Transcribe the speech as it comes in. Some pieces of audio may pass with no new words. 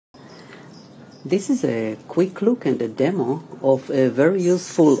This is a quick look and a demo of a very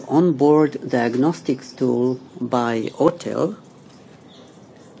useful onboard diagnostics tool by Autel.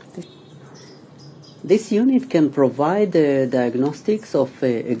 This unit can provide diagnostics of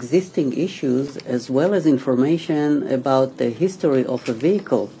existing issues as well as information about the history of a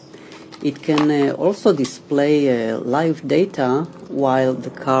vehicle. It can also display live data while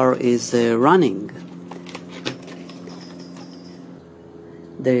the car is running.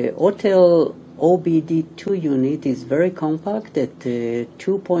 The Autel OBD2 unit is very compact at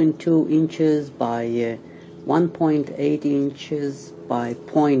 2.2 inches by 1.8 inches by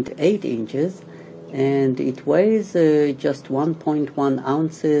 0.8 inches, and it weighs just 1.1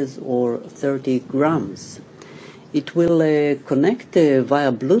 ounces or 30 grams. It will connect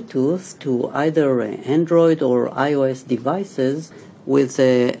via Bluetooth to either Android or iOS devices with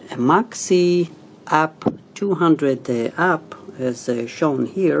a Autel AP200 app as shown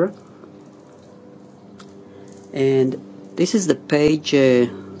here. And this is the page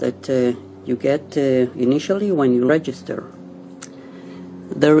that you get initially when you register.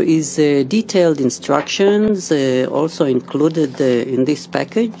 There is detailed instructions also included in this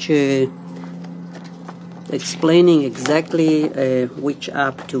package, explaining exactly which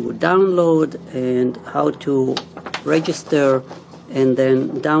app to download and how to register and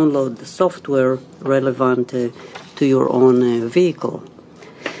then download the software relevant to your own vehicle.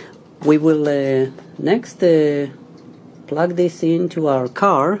 We will next plug this into our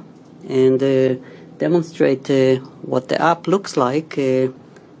car and demonstrate what the app looks like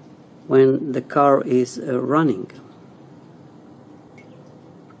when the car is running.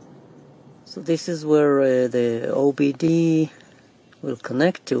 So this is where the OBD will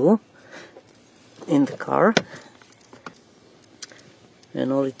connect to in the car,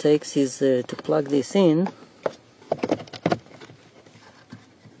 and all it takes is to plug this in,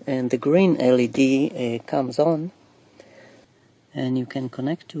 and the green LED comes on, and you can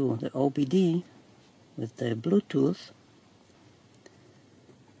connect to the OBD with the Bluetooth.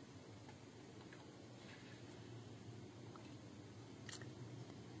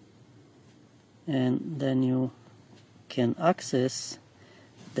 And then you can access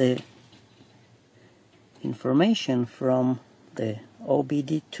the information from the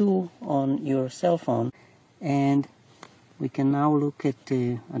OBD2 on your cell phone, and we can now look at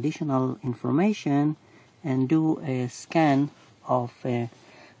additional information and do a scan of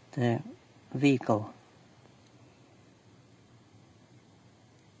the vehicle.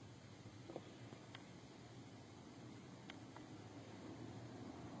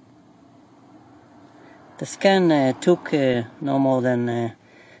 The scan took no more than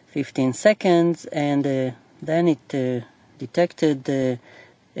 15 seconds, and then it detected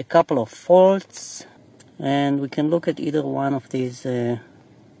a couple of faults, and we can look at either one of these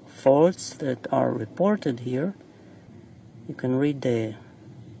faults that are reported here. You can read the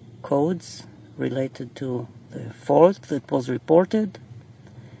codes related to the fault that was reported.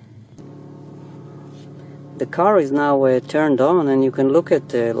 The car is now turned on, and you can look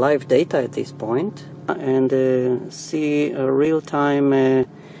at live data at this point and see real-time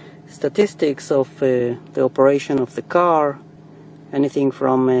statistics of the operation of the car, anything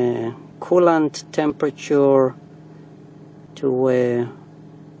from coolant temperature to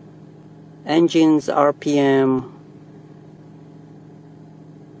engines RPM,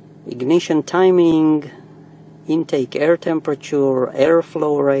 ignition timing, intake air temperature,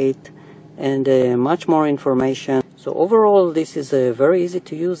 airflow rate, and much more information. So overall, this is a very easy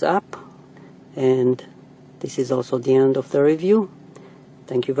to use app, and this is also the end of the review.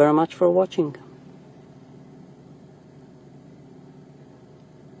 Thank you very much for watching.